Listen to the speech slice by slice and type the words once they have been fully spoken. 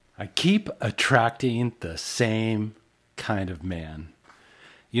I keep attracting the same kind of man.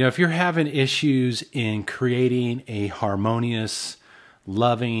 You know, if you're having issues in creating a harmonious,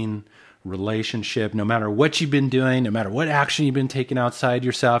 loving relationship, no matter what you've been doing, no matter what action you've been taking outside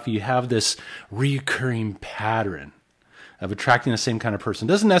yourself, you have this recurring pattern of attracting the same kind of person.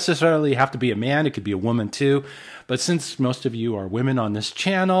 It doesn't necessarily have to be a man, it could be a woman too. But since most of you are women on this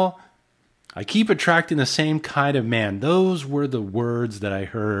channel, I keep attracting the same kind of man. Those were the words that I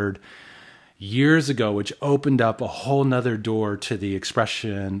heard years ago, which opened up a whole nother door to the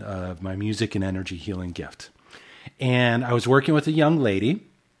expression of my music and energy healing gift. And I was working with a young lady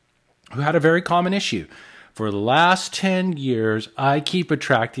who had a very common issue. For the last 10 years, I keep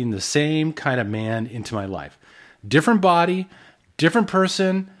attracting the same kind of man into my life. Different body, different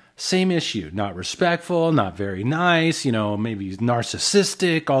person, same issue. Not respectful, not very nice, maybe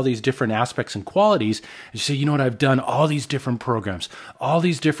narcissistic, all these different aspects and qualities. And you say, you know what, I've done all these different programs, all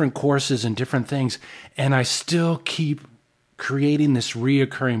these different courses and different things, and I still keep creating this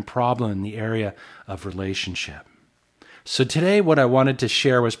reoccurring problem in the area of relationship. So today what I wanted to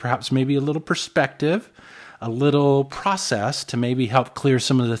share was perhaps maybe a little perspective, a little process to maybe help clear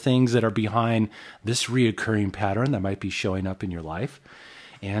some of the things that are behind this reoccurring pattern that might be showing up in your life.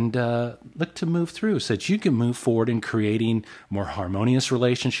 And look to move through so that you can move forward in creating more harmonious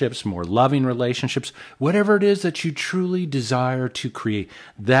relationships, more loving relationships, whatever it is that you truly desire to create.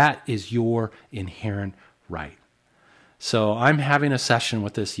 That is your inherent right. So I'm having a session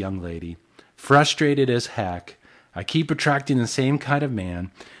with this young lady, frustrated as heck. I keep attracting the same kind of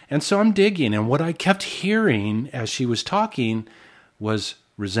man. And so I'm digging. And what I kept hearing as she was talking was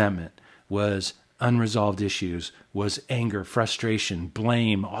resentment, was unresolved issues, was anger, frustration,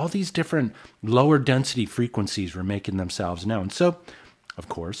 blame. All these different lower density frequencies were making themselves known. So, of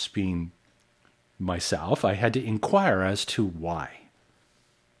course, being myself, I had to inquire as to why.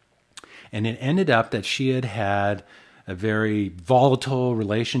 And it ended up that she had had a very volatile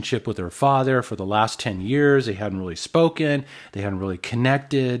relationship with her father for the last 10 years. They hadn't really spoken. They hadn't really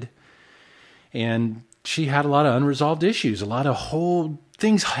connected. And she had a lot of unresolved issues, a lot of whole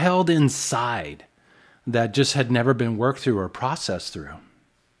things held inside that just had never been worked through or processed through.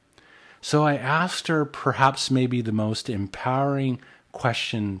 So I asked her perhaps maybe the most empowering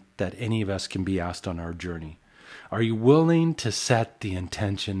question that any of us can be asked on our journey. Are you willing to set the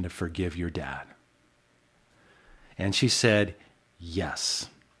intention to forgive your dad? And she said, yes.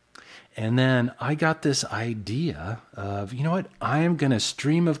 And then I got this idea of, you know what? I am going to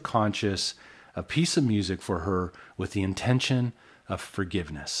stream of conscious a piece of music for her with the intention of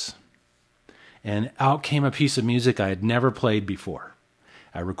forgiveness. And out came a piece of music I had never played before.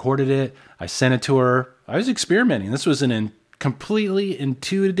 I recorded it. I sent it to her. I was experimenting. This was an completely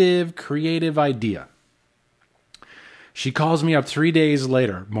intuitive, creative idea. She calls me up 3 days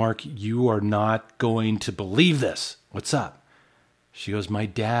later. Mark, you are not going to believe this. What's up? She goes, my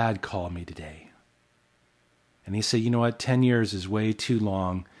dad called me today. And he said, you know what? 10 years is way too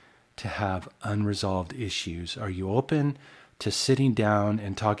long to have unresolved issues. Are you open to sitting down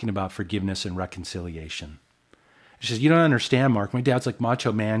and talking about forgiveness and reconciliation? She says, you don't understand, Mark. My dad's like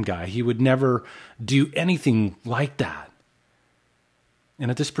macho man guy. He would never do anything like that. And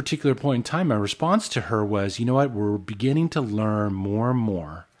at this particular point in time, my response to her was, you know what? We're beginning to learn more and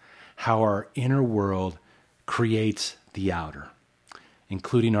more how our inner world creates the outer,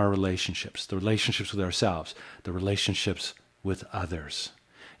 including our relationships, the relationships with ourselves, the relationships with others.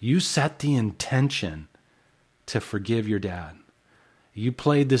 You set the intention to forgive your dad. You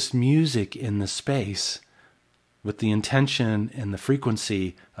played this music in the space with the intention and the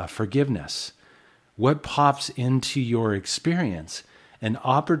frequency of forgiveness. What pops into your experience? An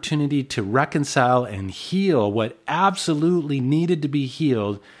opportunity to reconcile and heal what absolutely needed to be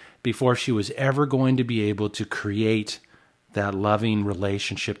healed before she was ever going to be able to create that loving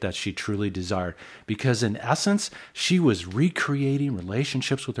relationship that she truly desired. Because in essence, she was recreating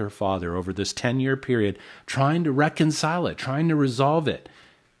relationships with her father over this 10-year period, trying to reconcile it, trying to resolve it.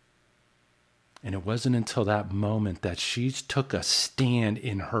 And it wasn't until that moment that she took a stand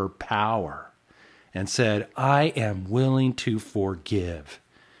in her power and said, I am willing to forgive.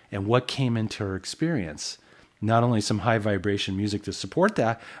 And what came into her experience? Not only some high vibration music to support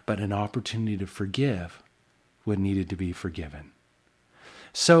that, but an opportunity to forgive what needed to be forgiven.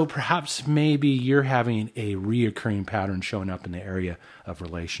 So perhaps maybe you're having a reoccurring pattern showing up in the area of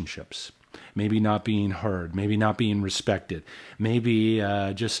relationships. Maybe not being heard, maybe not being respected, maybe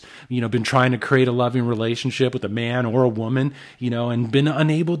just been trying to create a loving relationship with a man or a woman, and been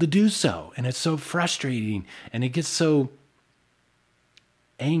unable to do so. And it's so frustrating, and it gets so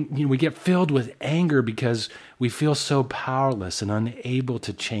we get filled with anger because we feel so powerless and unable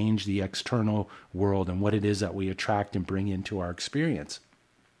to change the external world and what it is that we attract and bring into our experience.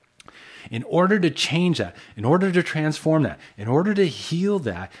 In order to change that, in order to transform that, in order to heal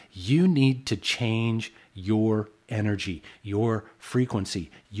that, you need to change your energy, your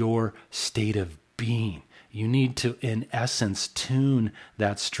frequency, your state of being. You need to, in essence, tune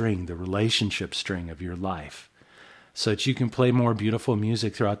that string, the relationship string of your life, so that you can play more beautiful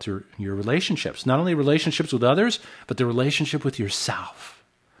music throughout your relationships. Not only relationships with others, but the relationship with yourself.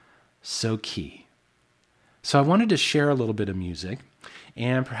 So key. So I wanted to share a little bit of music,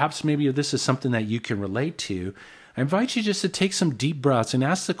 and perhaps maybe this is something that you can relate to. I invite you just to take some deep breaths and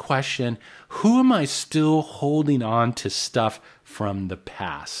ask the question, who am I still holding on to stuff from the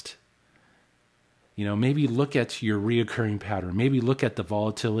past? Maybe look at your reoccurring pattern. Maybe look at the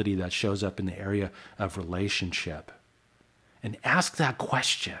volatility that shows up in the area of relationship. And ask that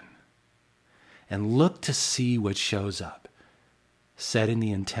question. And look to see what shows up. Setting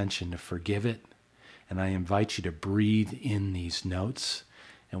the intention to forgive it. And I invite you to breathe in these notes.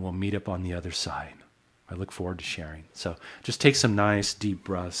 And we'll meet up on the other side. I look forward to sharing. So just take some nice deep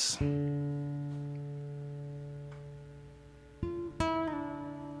breaths.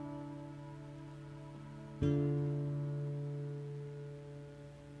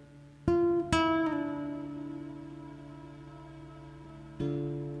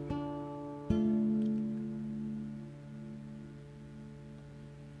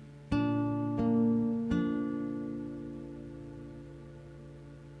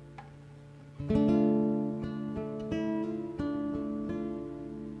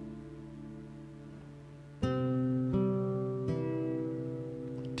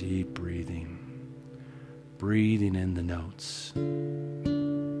 Deep breathing. Breathing in the notes.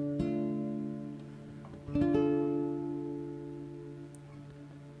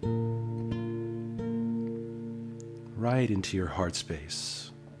 Right into your heart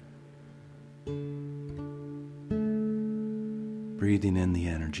space. Breathing in the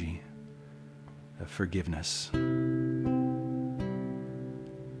energy of forgiveness and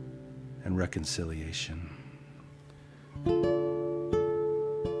reconciliation.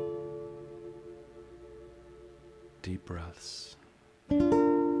 Deep breaths.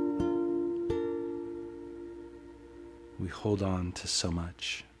 We hold on to so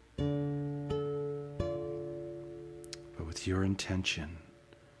much. But with your intention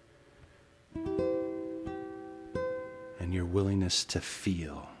and your willingness to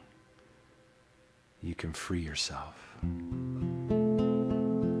feel, you can free yourself.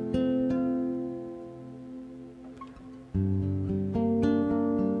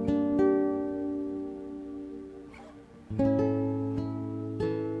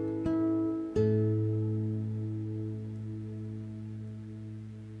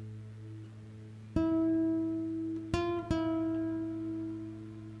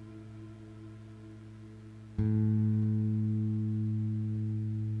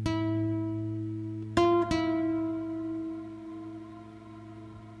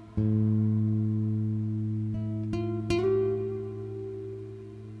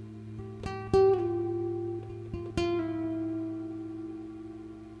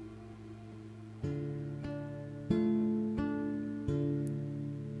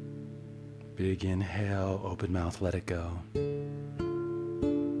 Big inhale, open mouth, let it go.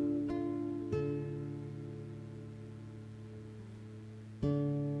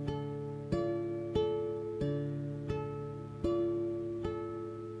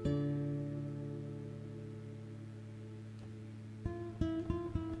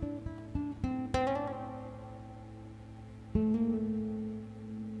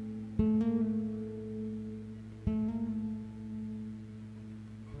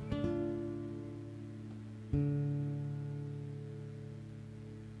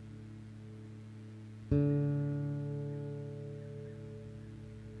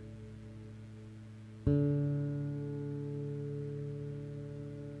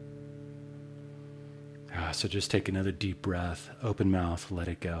 So just take another deep breath, open mouth, let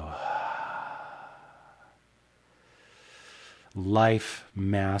it go. Life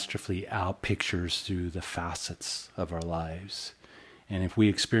masterfully outpictures through the facets of our lives. And if we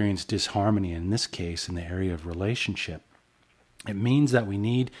experience disharmony, in this case, in the area of relationship, it means that we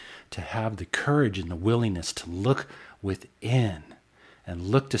need to have the courage and the willingness to look within and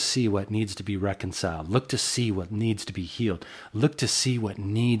look to see what needs to be reconciled, look to see what needs to be healed, look to see what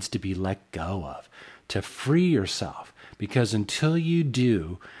needs to be let go of, to free yourself. Because until you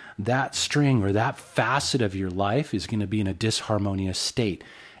do, that string or that facet of your life is going to be in a disharmonious state.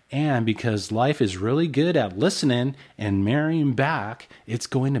 And because life is really good at listening and marrying back, it's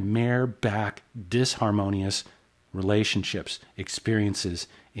going to marry back disharmonious relationships, experiences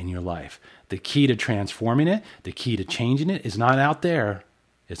in your life. The key to transforming it, the key to changing it is not out there,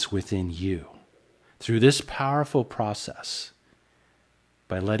 it's within you. Through this powerful process,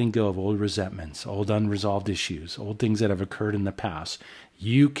 by letting go of old resentments, old unresolved issues, old things that have occurred in the past,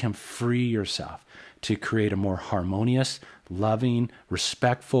 you can free yourself to create a more harmonious, loving,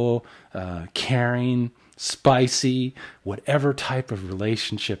 respectful, caring, spicy, whatever type of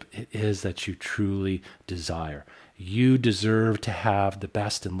relationship it is that you truly desire. You deserve to have the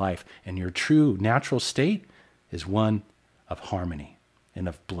best in life, and your true natural state is one of harmony and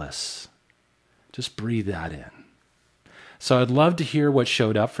of bliss. Just breathe that in. So I'd love to hear what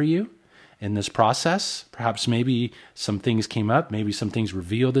showed up for you in this process. Perhaps maybe some things came up, maybe some things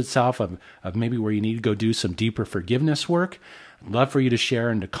revealed itself of maybe where you need to go do some deeper forgiveness work. I'd love for you to share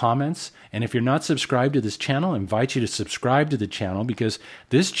in the comments. And if you're not subscribed to this channel, I invite you to subscribe to the channel, because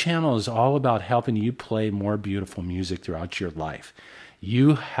this channel is all about helping you play more beautiful music throughout your life.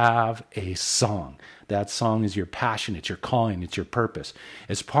 You have a song. That song is your passion, it's your calling, it's your purpose.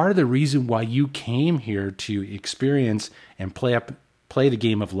 It's part of the reason why you came here to experience and play the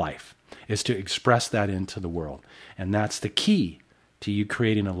game of life, is to express that into the world. And that's the key to you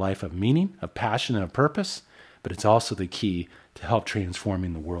creating a life of meaning, of passion, and of purpose, but it's also the key to help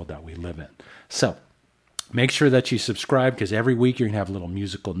transforming the world that we live in. So make sure that you subscribe, because every week you're going to have little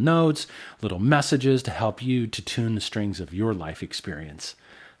musical notes, little messages to help you to tune the strings of your life experience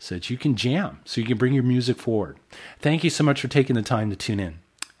so that you can jam, so you can bring your music forward. Thank you so much for taking the time to tune in.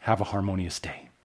 Have a harmonious day.